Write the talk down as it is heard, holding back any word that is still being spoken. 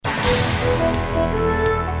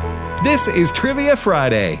This is Trivia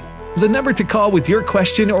Friday. The number to call with your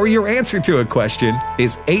question or your answer to a question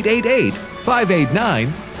is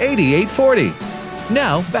 888-589-8840.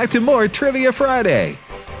 Now, back to more Trivia Friday.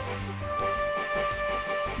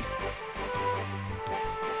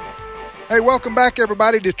 Hey, welcome back,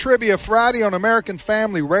 everybody, to Trivia Friday on American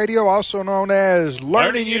Family Radio, also known as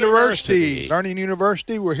Learning University. Learning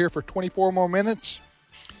University, we're here for 24 more minutes.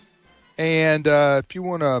 And if you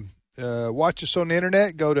want to watch us on the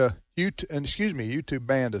internet, go to YouTube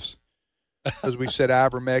banned us because we said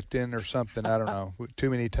ivermectin or something. I don't know, too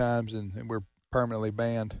many times, and we're permanently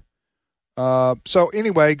banned. So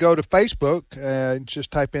anyway, go to Facebook and just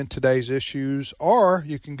type in today's issues, or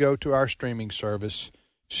you can go to our streaming service,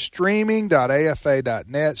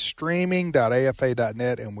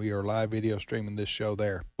 streaming.afa.net, and we are live video streaming this show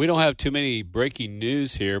there. We don't have too many breaking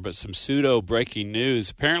news here, but some pseudo-breaking news.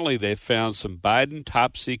 Apparently, they found some Biden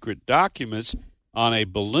top-secret documents on a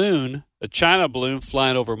balloon, a China balloon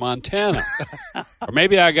flying over Montana. Or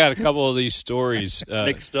maybe I got a couple of these stories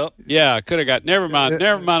mixed up. Yeah, I could have got. Never mind on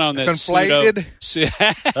that. Conflated.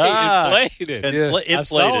 Inflated.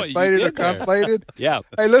 Inflated or conflated. Yeah.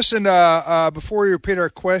 Hey, listen. Before we repeat our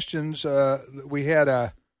questions, we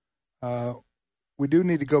had we do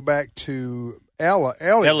need to go back to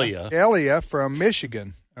Elia from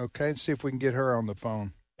Michigan. Okay, and see if we can get her on the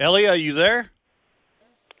phone. Elia, are you there?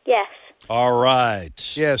 Yes. All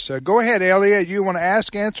right. Yes. Go ahead, Elliot. You want to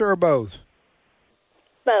ask, answer, or both?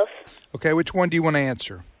 Both. Okay. Which one do you want to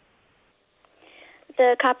answer?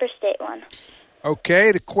 The Copper State one.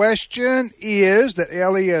 Okay. The question is that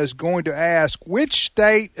Elliot is going to ask, which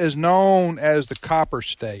state is known as the Copper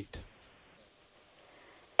State?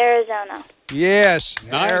 Arizona. Yes.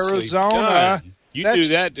 Nicely Arizona. done. You knew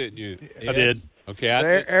that, didn't you? I did. Okay.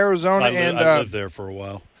 Arizona. I lived there for a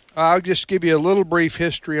while. I'll just give you a little brief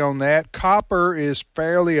history on that. Copper is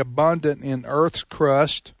fairly abundant in Earth's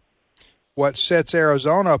crust. What sets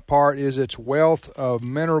Arizona apart is its wealth of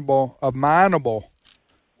mineable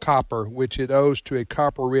copper, which it owes to a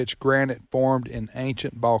copper-rich granite formed in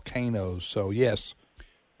ancient volcanoes. So, yes,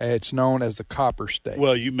 it's known as the Copper State.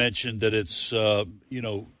 Well, you mentioned that it's, there's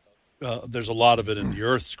a lot of it in the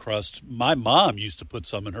Earth's crust. My mom used to put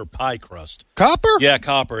some in her pie crust. Copper? Yeah,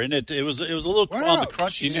 copper, and it was a little on the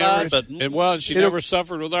crunchy side, but she never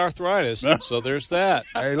suffered with arthritis, so there's that.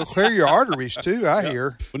 Hey, it'll clear your arteries too. I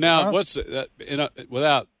hear. Well, now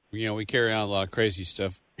without we carry on a lot of crazy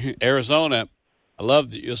stuff. Arizona, I love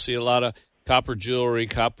that you'll see a lot of copper jewelry,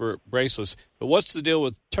 copper bracelets. But what's the deal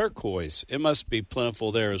with turquoise? It must be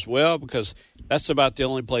plentiful there as well, because that's about the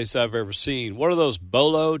only place I've ever seen. What are those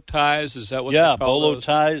bolo ties? Is that what? Yeah, bolo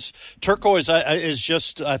ties. Turquoise is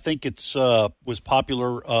just. I think it's was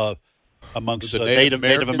popular amongst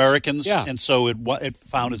Native Americans, yeah. And so it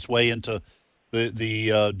found its way into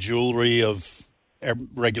the jewelry of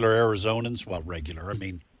regular Arizonans. Well, regular. I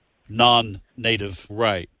mean, non-native.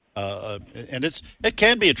 Right. And it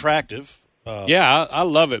can be attractive. Yeah, I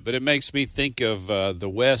love it, but it makes me think of the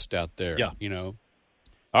West out there. Yeah. All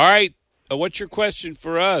right. What's your question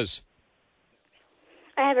for us?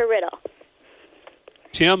 I have a riddle.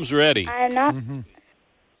 Tim's ready. I am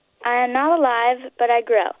not alive, but I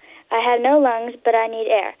grow. I have no lungs, but I need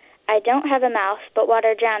air. I don't have a mouth, but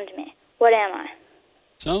water drowns me. What am I?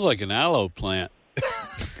 Sounds like an aloe plant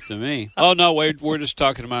to me. Oh, no, we're just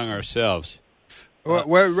talking among ourselves.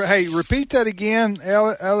 Well, hey, repeat that again,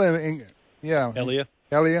 Elia.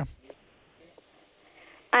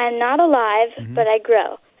 I am not alive, but I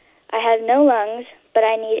grow. I have no lungs, but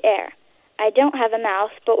I need air. I don't have a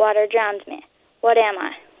mouth, but water drowns me. What am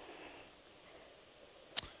I?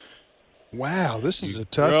 Wow, this is a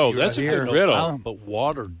tough Bro, that's a good riddle. Mouth, but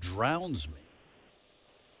water drowns me.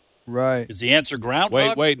 Right. Is the answer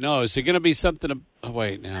groundhog? Wait, no. Is it going to be something?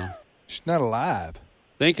 Wait, now. She's not alive.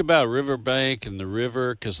 Think about riverbank and the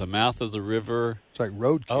river, because the mouth of the river. It's like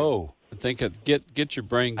roadkill. Oh. Think of, get your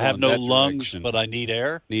brain going. I have no that lungs, direction. but I need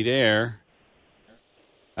air. Need air.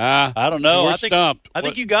 I don't know. We're stumped. I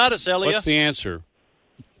think you got us, Elia. What's the answer?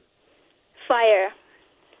 Fire.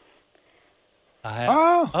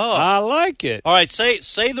 I like it. All right,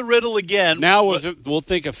 say the riddle again. Now we'll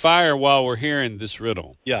think of fire while we're hearing this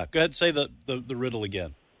riddle. Yeah, go ahead and say the riddle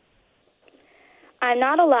again. I'm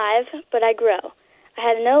not alive, but I grow. I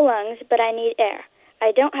have no lungs, but I need air.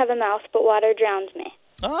 I don't have a mouth, but water drowns me.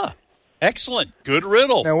 Excellent. Good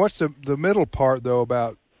riddle. Now, what's the middle part, though,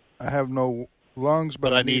 about I have no lungs,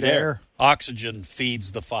 but I need air? Oxygen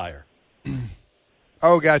feeds the fire.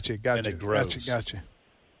 Oh, gotcha. And it grows. Gotcha.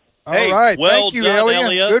 Hey, All right. well Thank you, done, Elliot.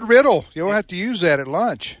 Elliot. Good riddle. You'll have to use that at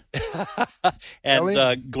lunch.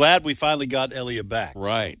 And glad we finally got Elliot back.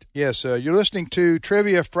 Right. Yes, you're listening to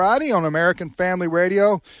Trivia Friday on American Family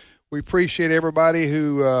Radio. We appreciate everybody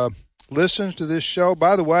who listens to this show.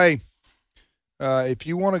 By the way, if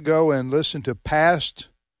you want to go and listen to past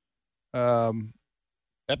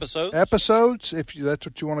Episodes, if that's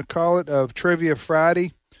what you want to call it, of Trivia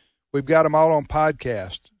Friday, we've got them all on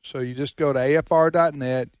podcast. So you just go to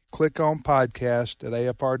afr.net, click on podcast at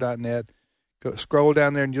afr.net, go scroll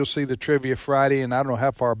down there, and you'll see the Trivia Friday. And I don't know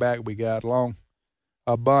how far back we got,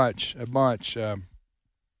 a bunch.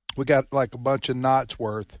 We got like a bunch of knots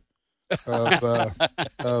worth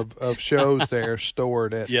of shows there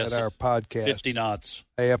stored at our podcast. 50 knots.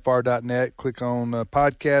 afr.net, click on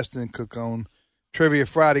podcast, and then click on Trivia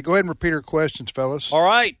Friday. Go ahead and repeat our questions, fellas. All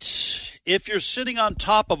right. If you're sitting on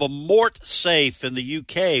top of a Mort safe in the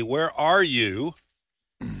UK, where are you?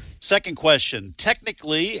 Second question.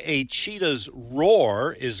 Technically, a cheetah's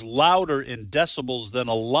roar is louder in decibels than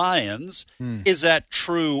a lion's. Is that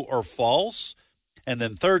true or false? And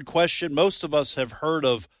then third question. Most of us have heard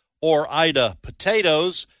of Ore-Ida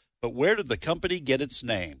potatoes, but where did the company get its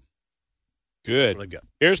name? Good. That's what I got.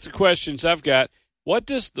 Here's the questions I've got. What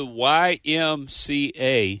does the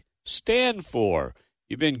YMCA stand for?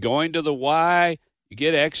 You've been going to the Y, you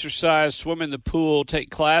get exercise, swim in the pool,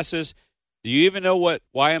 take classes. Do you even know what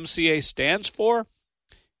YMCA stands for?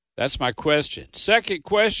 That's my question. Second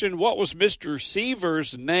question, what was Mr.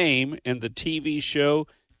 Seaver's name in the TV show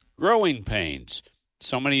Growing Pains?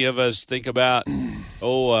 So many of us think about,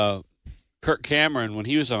 Kirk Cameron when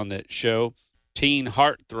he was on that show, Teen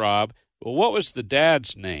Heartthrob. Well, what was the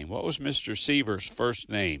dad's name? What was Mr. Seaver's first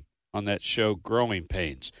name on that show, Growing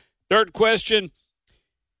Pains? Third question,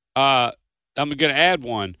 I'm going to add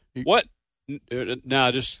one. What?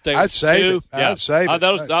 No, just stay with I'd save two. it. I'd save it.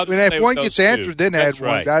 If one gets answered, then add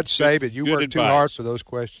one. I'd save it. You worked too hard for those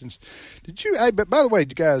questions. Did you? But by the way,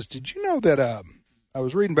 guys, did you know that I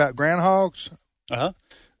was reading about groundhogs?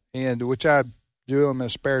 And which I do in my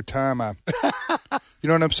spare time. You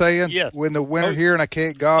know what I'm saying? Yeah. When the winter here and I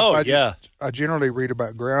can't golf, I generally read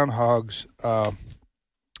about groundhogs.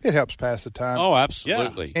 It helps pass the time. Oh,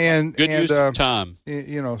 absolutely. Yeah. And good use of time.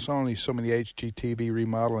 You know, it's only so many HGTV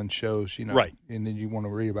remodeling shows, you know, right? And then you want to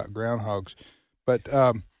read about groundhogs. But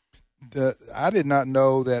I did not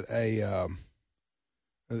know that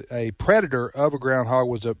a predator of a groundhog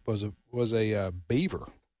was a beaver.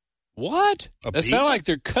 What? That sounds like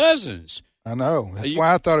they're cousins. I know. That's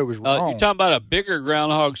why I thought it was wrong. You're talking about a bigger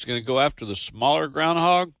groundhog's going to go after the smaller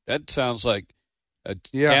groundhog? That sounds like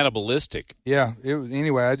cannibalistic. Yeah.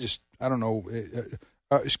 Anyway, I don't know.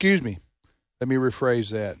 Excuse me. Let me rephrase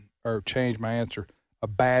that or change my answer. A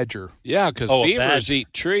badger. Yeah, because beavers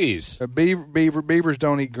eat trees. Beavers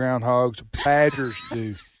don't eat groundhogs. Badgers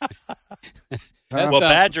do.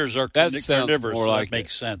 Badgers are carnivorous, so like that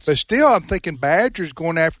makes sense. But still, I'm thinking badgers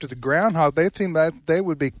going after the groundhog. They think that they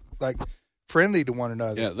would be like friendly to one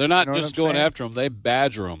another. Yeah, they're not just going after them; they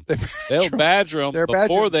badger them. They'll badger them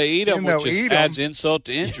before they eat them, which adds insult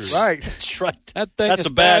to injury. Right, that's right. That thing has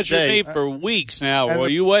badgered me for weeks now. Well,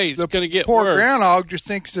 you wait; it's going to get poor worse. Groundhog just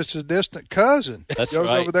thinks it's a distant cousin. That's goes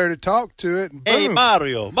over there to talk to it. And boom. Hey,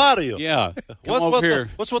 Mario. Yeah, come here.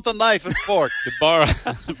 What's with the knife and fork? To borrow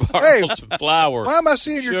some flour. Why am I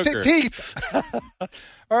seeing your teeth?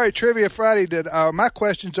 All right, Trivia Friday. My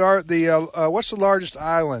questions are what's the largest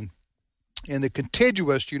island in the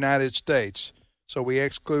contiguous United States? So we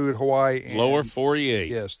exclude Hawaii and Lower 48.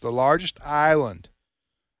 Yes, the largest island.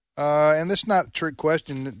 And this is not a trick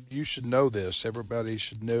question. You should know this. Everybody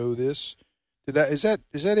should know this. Is that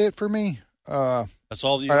it for me? That's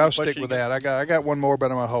all. All right, I'll stick with that. I got one more,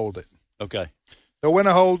 but I'm gonna hold it. Okay. Know when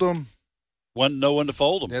to hold them. Know when to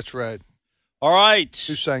fold them. That's right. All right.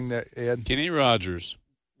 Who sang that, Ed? Kenny Rogers.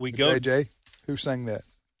 JJ. Who sang that?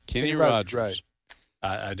 Kenny Rogers.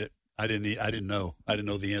 Right. I didn't know. I didn't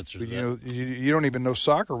know the answer to that. You don't even know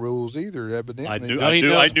soccer rules either, evidently. I knew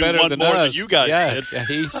one more than you guys did.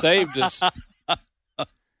 He saved us. All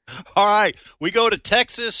right. We go to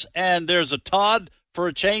Texas, and there's a Todd for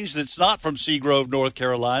a change that's not from Seagrove, North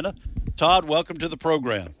Carolina. Todd, welcome to the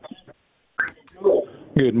program.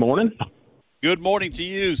 Good morning. Good morning to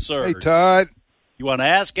you, sir. Hey, Todd. You want to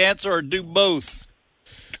ask, answer, or do both?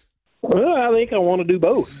 Well, I think I want to do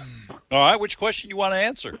both. All right. Which question you want to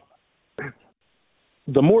answer?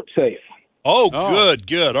 The Mort safe. Oh,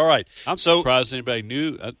 good. All right. I'm surprised anybody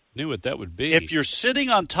knew what that would be. If you're sitting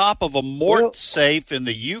on top of a Mort safe in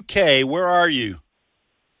the UK, where are you?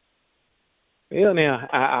 Well, now,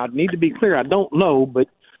 I need to be clear. I don't know, but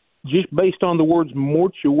just based on the words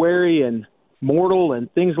mortuary and mortal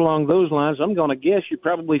and things along those lines, I'm going to guess you're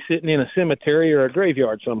probably sitting in a cemetery or a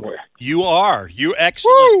graveyard somewhere. You are. You're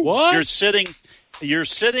excellent. Woo! What? You're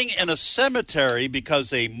sitting in a cemetery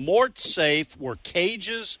because a mort safe were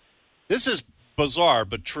cages. This is bizarre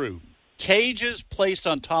but true. Cages placed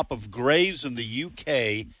on top of graves in the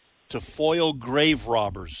UK to foil grave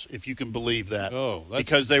robbers, if you can believe that. Oh, that's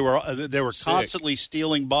because they were sick. constantly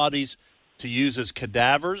stealing bodies to use as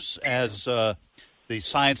cadavers as the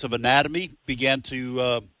science of anatomy began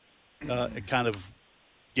to kind of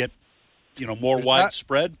get more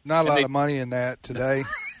widespread. Not a lot of money in that today.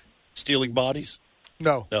 Stealing bodies?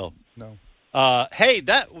 No. Hey,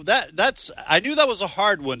 that's I knew that was a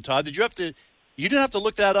hard one, Todd. You didn't have to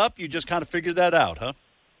look that up? You just kind of figured that out, huh?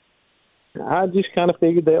 I just kind of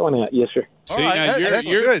figured that one out. Yes, sir. See, All right, now that's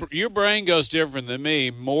good. your brain goes different than me.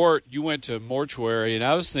 You went to mortuary, and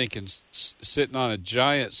I was thinking sitting on a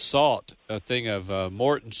giant thing of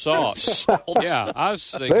Morton salt. Yeah, I was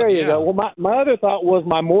thinking. There you go. Well, my other thought was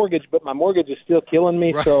my mortgage, but my mortgage is still killing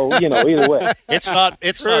me. Right. So either way, It's not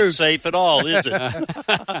safe at all, is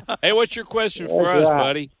it? Hey, what's your question for us,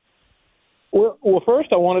 buddy? Well,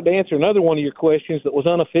 first I wanted to answer another one of your questions that was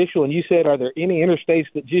unofficial, and you said, are there any interstates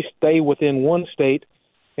that just stay within one state?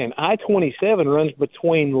 And I-27 runs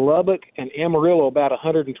between Lubbock and Amarillo about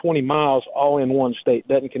 120 miles, all in one state.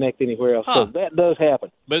 Doesn't connect anywhere else. So that does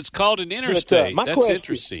happen. But it's called an interstate. my That's question-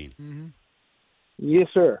 interesting. Mm-hmm. Yes,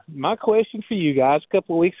 sir. My question for you guys, a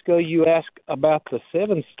couple of weeks ago, you asked about the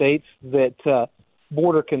 7 states that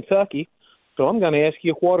border Kentucky. So I'm going to ask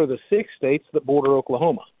you, what are the 6 states that border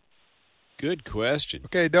Oklahoma? Good question.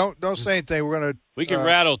 Okay, don't say anything. We're going to. We can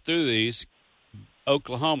rattle through these.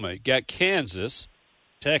 Oklahoma. You got Kansas.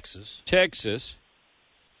 Texas.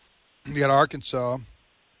 You got Arkansas,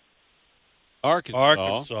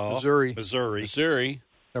 Arkansas. Missouri,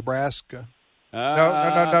 Nebraska. No.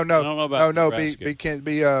 I don't know about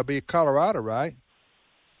Nebraska. Be Colorado, right?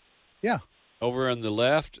 Yeah, Over on the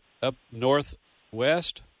left, up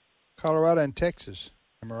northwest. Colorado and Texas.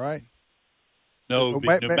 Am I right? No, Oh, New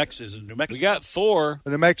Mexico. Is it New Mexico? We got 4.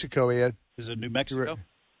 New Mexico, Ed. Is it New Mexico?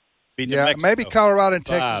 New Yeah, Mexico. maybe Colorado and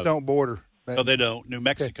Texas 5. don't border. No, they don't. New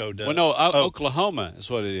Mexico does. Well, no, Oklahoma is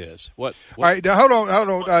what it is. What? All right, now, hold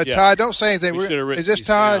on, Yeah. Todd. Don't say anything. We should have written Is this these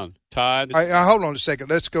Todd? down. Todd. All right, now, hold on a second.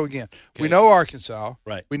 Let's go again. Okay. We know Arkansas.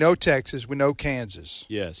 Right. We know Texas. We know Kansas.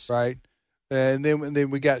 Yes. Right. And then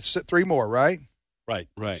we got 3 more, right? Right.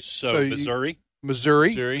 Right. So Missouri,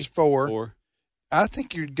 Missouri is 4. 4. I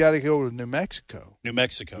think you got to go to New Mexico. New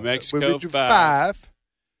Mexico. New Mexico, Which is 5.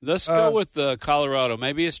 Let's go with Colorado.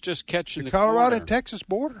 Maybe it's just catching the Colorado corner. and Texas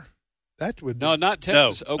border. That would No, not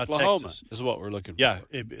Texas. No, not Oklahoma Texas. is what we're looking for. Yeah,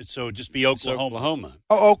 so it'd just be It's Oklahoma. Oklahoma.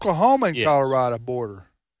 Oklahoma and Yes. Colorado border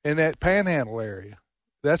in that Panhandle area.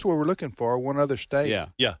 That's what we're looking for. One other state. Yeah.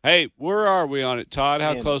 Yeah. Hey, where are we on it, Todd?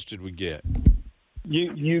 How Man. close did we get?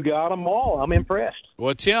 You got them all. I'm impressed.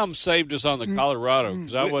 Well, Tim saved us on the Colorado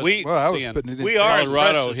because I wasn't we- Well, I was seeing putting it in. We are Colorado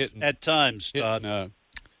impressive hitting- at times, Todd. hitting,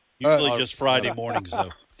 Usually just Friday mornings, though.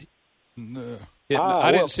 No.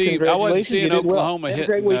 I didn't see. I wasn't congratulations, seeing you did well. Oklahoma Have a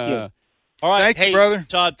great hitting. weekend. All right. Thank you, hey, brother.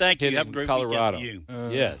 Todd, thank you. Hitting Have a great Colorado. weekend to you.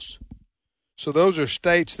 Yes. So those are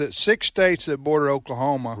 6 states that border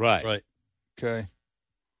Oklahoma. Right. Right. Okay.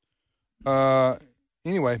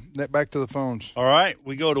 Anyway, back to the phones. All right.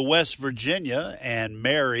 We go to West Virginia, and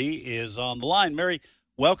Mary is on the line. Mary,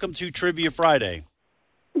 welcome to Trivia Friday.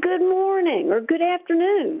 Good morning or good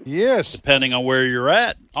afternoon. Yes. Depending on where you're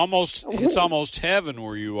at. It's almost heaven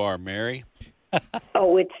where you are, Mary.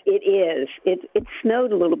 Oh, it is. It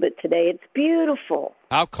snowed a little bit today. It's beautiful.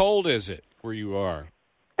 How cold is it where you are?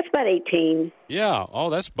 It's about 18. Yeah. Oh,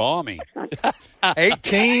 that's balmy.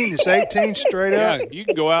 18. It's 18 straight Yeah, up. you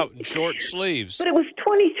can go out in short sleeves. But it was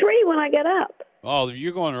 23 when I got up. Oh,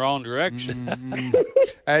 you're going the wrong direction.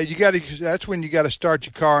 You got to. That's when you got to start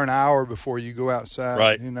your car an hour before you go outside.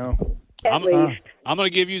 Right. You know. At least. I'm going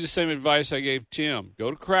to give you the same advice I gave Tim. Go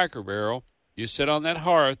to Cracker Barrel. You sit on that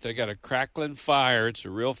hearth. They got a crackling fire. It's a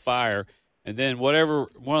real fire. And then whatever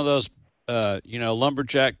one of those,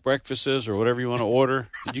 lumberjack breakfasts or whatever you want to order,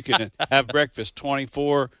 you can have breakfast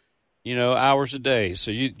 24, hours a day.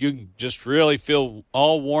 So you can just really feel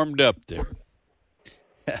all warmed up there.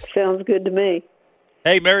 Sounds good to me.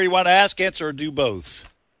 Hey, Mary, you want to ask, answer, or do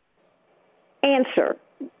both? Answer.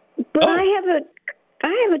 But I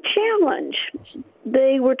have a challenge.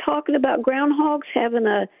 They were talking about groundhogs having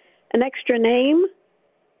an extra name.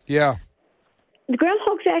 Yeah. The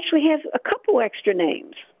groundhogs actually have a couple extra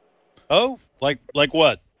names. Oh, like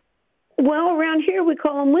what? Well, around here we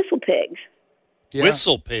call them whistle pigs. Yeah.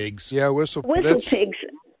 Whistle pigs. Yeah, whistle. Whistle that's- pigs.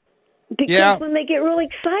 Because Yeah. when they get really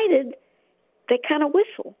excited, they kind of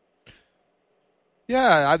whistle.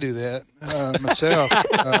 Yeah, I do that myself.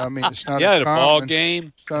 I mean, it's not Yeah, at a ball uncommon.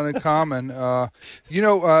 game. It's not uncommon. Do you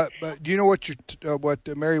know what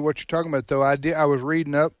Mary? What you're talking about? Though I was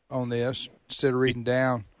reading up on this instead of reading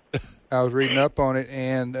down. I was reading up on it,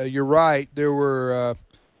 and you're right. There was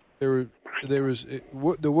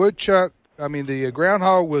the woodchuck. I mean, the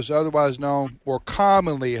groundhog was otherwise known more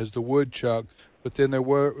commonly as the woodchuck, but then there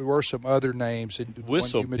were some other names.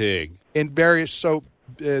 Whistle pig. In various, so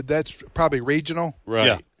that's probably regional. Right.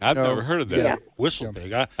 Yeah. I've never heard of that. Yeah. Whistle pig.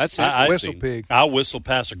 That's Whistle interesting. pig. I'll whistle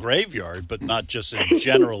past a graveyard, but not just in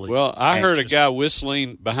generally. Well, I heard a anxious. guy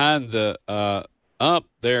whistling behind the ump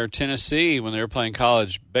there in Tennessee when they were playing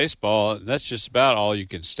college baseball. That's just about all you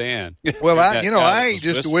can stand. Well, That guy I ain't was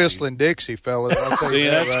just whistling. whistling Dixie, fellas. I'll tell See,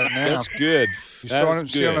 you that that's, right now. that's good. You That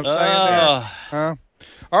is see what I'm good. saying there? Huh?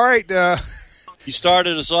 All right. You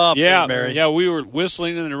started us off, Yeah, there, Mary. yeah, we were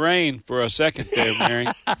whistling in the rain for a second there, Mary.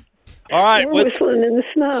 All right. We're whistling in the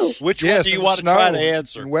snow. Which one Yes, do you in want to snow try to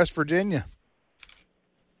answer? in West Virginia?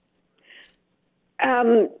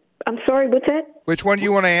 I'm sorry, what's that? Which one do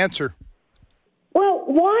you want to answer? Well,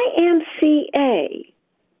 YMCA.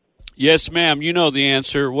 Yes, ma'am. You know the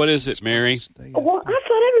answer. What is it, Mary? Well, I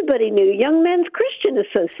thought everybody knew. Young Men's Christian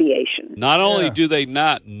Association. Not only Yeah. do they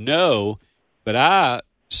not know, but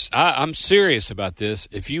I'm serious about this.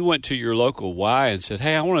 If you went to your local Y and said,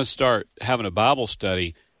 hey, I want to start having a Bible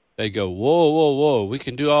study, they go, whoa. We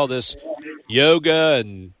can do all this yoga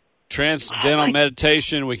and transcendental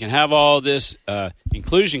meditation. We can have all this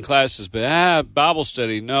inclusion classes, but Bible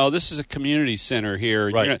study, no, this is a community center here.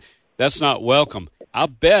 Right. That's not welcome. I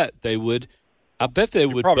bet they would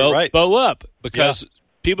probably bow, right. bow up because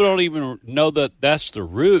people don't even know that that's the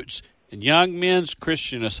roots. And Young Men's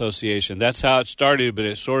Christian Association, that's how it started, but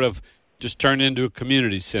it sort of just turned into a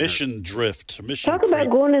community center. Mission drift. Mission Talk about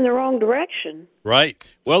creep. going in the wrong direction. Right.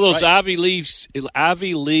 Well, those Right.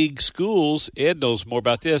 Ivy League schools, Ed knows more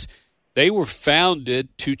about this, they were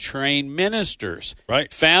founded to train ministers.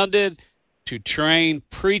 Right. Founded to train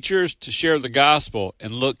preachers to share the gospel.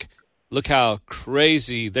 And look how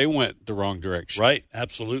crazy they went the wrong direction. Right.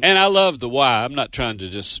 Absolutely. And I love the why. I'm not trying to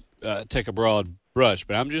just take a broad brush,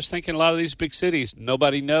 but I'm just thinking a lot of these big cities,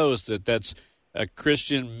 nobody knows that that's a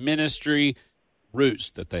Christian ministry roots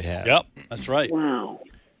that they have. Yep. That's right. Wow.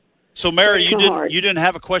 So, Mary, That's hard. you didn't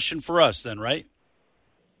have a question for us then, right?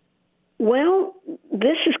 Well,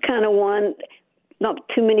 this is kind of one not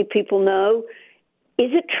too many people know.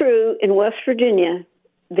 Is it true in West Virginia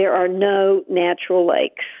there are no natural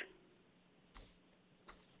lakes?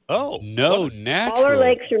 Oh. No what- natural. All our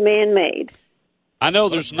lakes are man-made. I know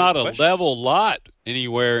there's not a question. level lot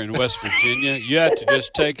anywhere in West Virginia. You have to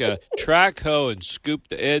just take a track hoe and scoop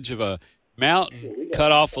the edge of a mountain,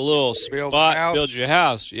 cut off a little Build a spot, house. build your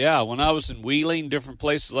house. Yeah, when I was in Wheeling, different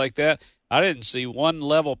places like that, I didn't see one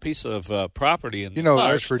level piece of property in You know, our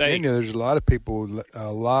West state. Virginia, there's a lot of people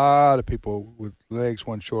with legs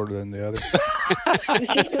one shorter than the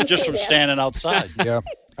other. Just from standing outside. Yeah.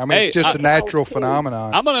 I mean, Hey, it's just a natural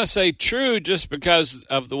phenomenon. I'm going to say true just because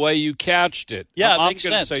of the way you couched it. Yeah, I'm makes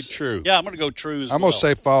going to sense. say true. Yeah, I'm going to go true as I'm well. going to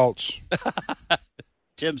say false,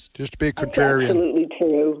 Tim's. just to be That's contrarian. absolutely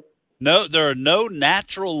true. No, there are no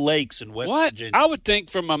natural lakes in West What? Virginia. I would think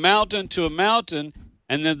from a mountain to a mountain,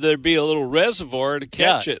 and then there'd be a little reservoir to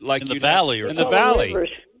catch Yeah, it, like in the you valley or in the something. All the valley. rivers.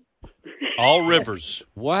 All rivers.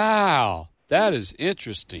 Wow, that is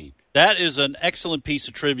interesting. That is an excellent piece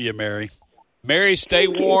of trivia, Mary. Mary, stay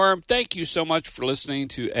warm. Thank you so much for listening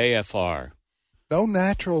to AFR. No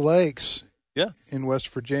natural lakes Yeah. in West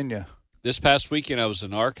Virginia. This past weekend, I was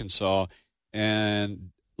in Arkansas,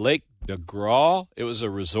 and Lake DeGraw, it was a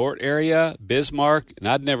resort area, Bismarck, and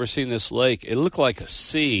I'd never seen this lake. It looked like a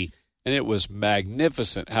sea, and it was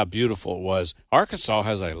magnificent how beautiful it was. Arkansas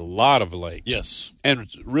has a lot of lakes. Yes. And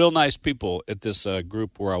real nice people at this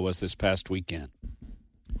group where I was this past weekend.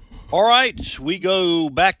 All right, we go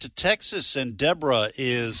back to Texas, and Deborah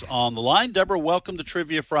is on the line. Deborah, welcome to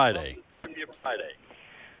Trivia Friday.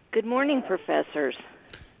 Good morning, professors.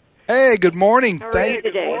 Hey, good morning. How are you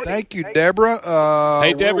today? Thank you, Deborah.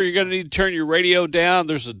 Hey, Deborah, you're going to need to turn your radio down.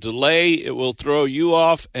 There's a delay. It will throw you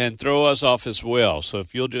off and throw us off as well. So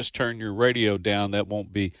if you'll just turn your radio down, that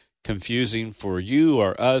won't be confusing for you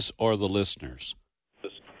or us or the listeners.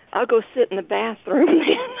 I'll go sit in the bathroom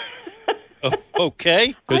then. Oh,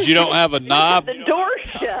 okay. Because you don't have a knob. The door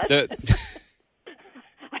shut. That,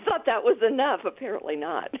 I thought that was enough. Apparently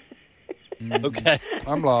not. Okay.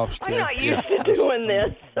 I'm lost I'm here. not used to doing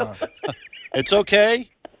this. So. It's okay.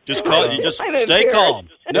 Just call. You just I'm stay embarrassed. calm.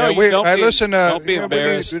 no, Yeah, you don't be, listen. don't be you know,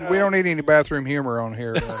 embarrassed. we don't need any bathroom humor on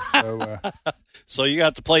here. So, So you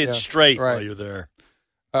got to play it Yeah, straight right. while you're there.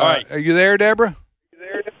 all right. Are you there, Deborah?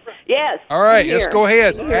 Yes. All right, I'm let's here. go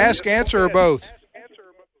ahead. I'm here. Ask, answer, or both.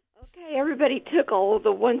 Okay, everybody took all of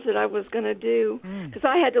the ones that I was going to do because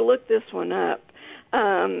I had to look this one up.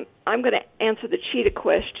 I'm going to answer the cheetah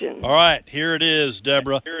question. All right, here it is,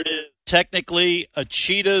 Deborah. Technically, a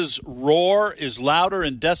cheetah's roar is louder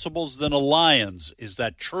in decibels than a lion's. Is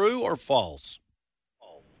that true or false?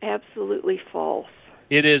 Absolutely false.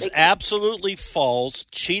 It is absolutely false.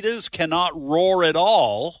 Cheetahs cannot roar at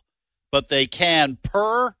all, but they can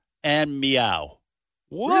purr and meow.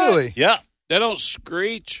 What? Really? Yeah. They don't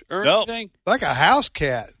screech or Nope. anything? Like a house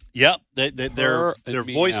cat. Yep. Purr and Their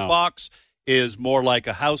voice meow. box is more like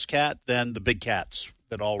a house cat than the big cats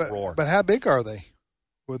that all roar. But how big are they?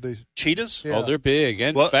 Would they? Cheetahs? Yeah. Oh, they're big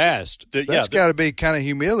and Well, fast. That's got to be kind of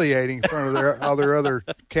humiliating in front of all their other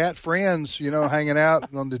cat friends, hanging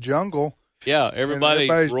out on the jungle. Yeah, And everybody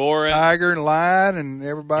everybody's roaring. Tiger and lion and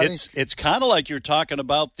everybody. It's kind of like you're talking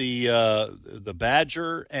about the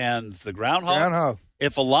badger and the groundhog. Groundhog.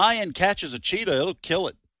 If a lion catches a cheetah, it'll kill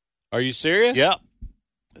it. Are you serious? Yeah.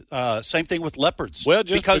 Same thing with leopards. Well,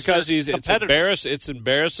 just because they're it's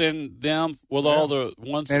embarrassing them with all the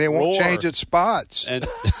ones And that it won't roar. change its spots. And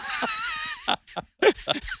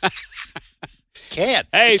Can't.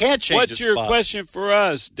 hey, It can't change what's its your spot. question for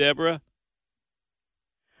us, Deborah?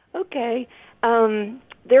 Okay.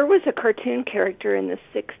 There was a cartoon character in the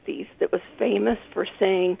 60s that was famous for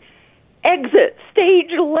saying, "Exit,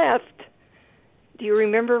 stage left." Do you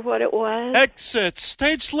remember what it was? Exit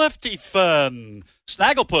stage lefty fun.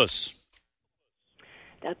 Snagglepuss.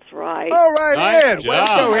 That's right. All right, Nice Ed.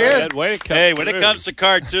 job, Go ahead. Ed. Way to come Hey, when it through. comes to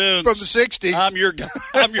cartoons, From the 60s. I'm your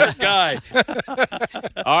guy.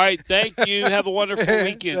 All right, thank you. Have a wonderful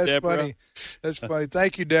weekend, That's Deborah. funny. That's funny.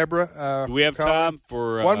 Thank you, Deborah. Do we have Colin. time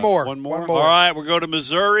for One more. One more. One more. All right, we're going to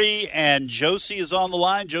Missouri, and Josie is on the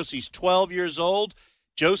line. Josie's 12 years old.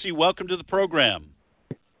 Josie, welcome to the program.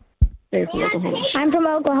 I'm from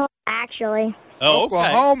Oklahoma, actually. Oh, okay.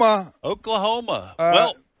 Oklahoma. Oklahoma.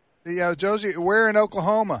 Yeah, Josie, where in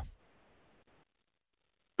Oklahoma?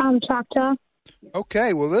 Choctaw,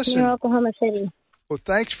 Okay, well, near listen. Oklahoma City. Well,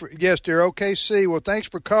 thanks for, yes, dear OKC. Well, thanks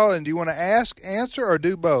for calling. Do you want to ask, answer, or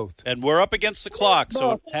do both? and we're up against the clock,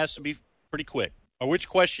 so it has to be pretty quick. Or which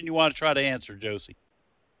question you want to try to answer, Josie?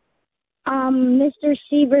 Mr.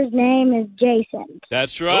 Seaver's name is Jason.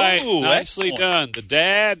 That's right. Ooh, Nicely excellent. done. The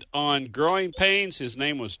dad on Growing Pains, his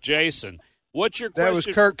name was Jason. What's your question? That was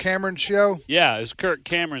Kirk Cameron's show? Yeah, it's Kirk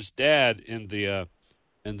Cameron's dad in the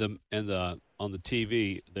on the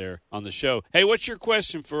TV there on the show. Hey, what's your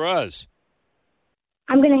question for us?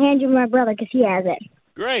 I'm going to hand you my brother because he has it.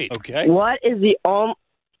 Great. Okay. What is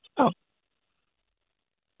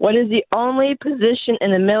the only position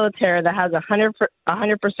in the military that has 100%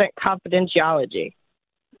 confidentiality?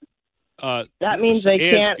 That means they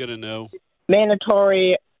Ed's can't gonna know.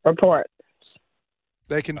 mandatory report.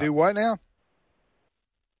 They can do what now?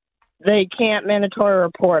 They can't mandatory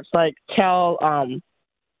reports, like tell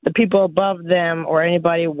the people above them or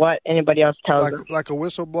anybody what anybody else tells them. Like a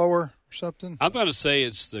whistleblower or something? I'm going to say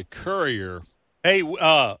it's the courier. Hey,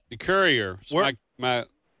 The courier. It's We're- my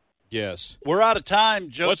guess. we're out of time,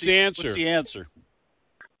 Josie. What's the answer? What's the answer?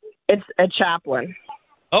 It's a chaplain.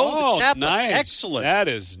 Oh, the chaplain. Nice. Excellent. That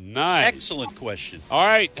is nice. Excellent question. All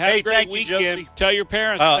right. Have Hey, a great thank you, weekend. Josie. Tell your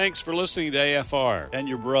parents Uh, thanks for listening to AFR. And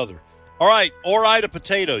your brother. All right, Ore-Ida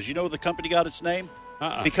Potatoes. You know the company got its name?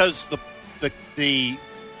 Uh-uh. Because the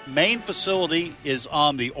main facility is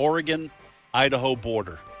on the Oregon-Idaho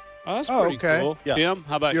border. Oh, that's Oh, pretty okay. cool. Yeah. Tim,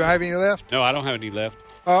 how about You don't have any left? No, I don't have any left.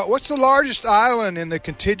 What's the largest island in the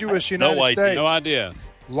contiguous United idea. States? No idea.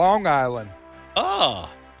 Long Island. Ah,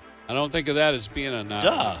 I don't think of that as being an island.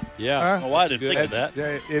 Duh. Yeah. Huh? oh, I that's didn't good. think of that.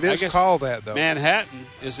 Yeah, it I is guess called that, though. Manhattan,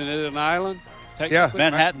 isn't it an island? Yeah. Technically?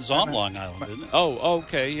 Manhattan's on Long Island, isn't it? Oh,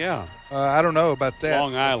 okay, yeah. I don't know about that.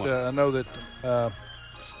 Long Island. But, I know that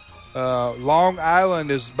Long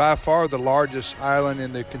Island is by far the largest island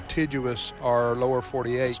in the contiguous or lower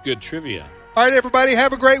 48. It's good trivia. All right, everybody,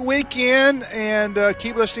 have a great weekend and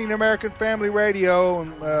keep listening to American Family Radio.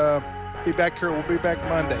 And be back here. We'll be back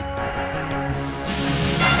Monday.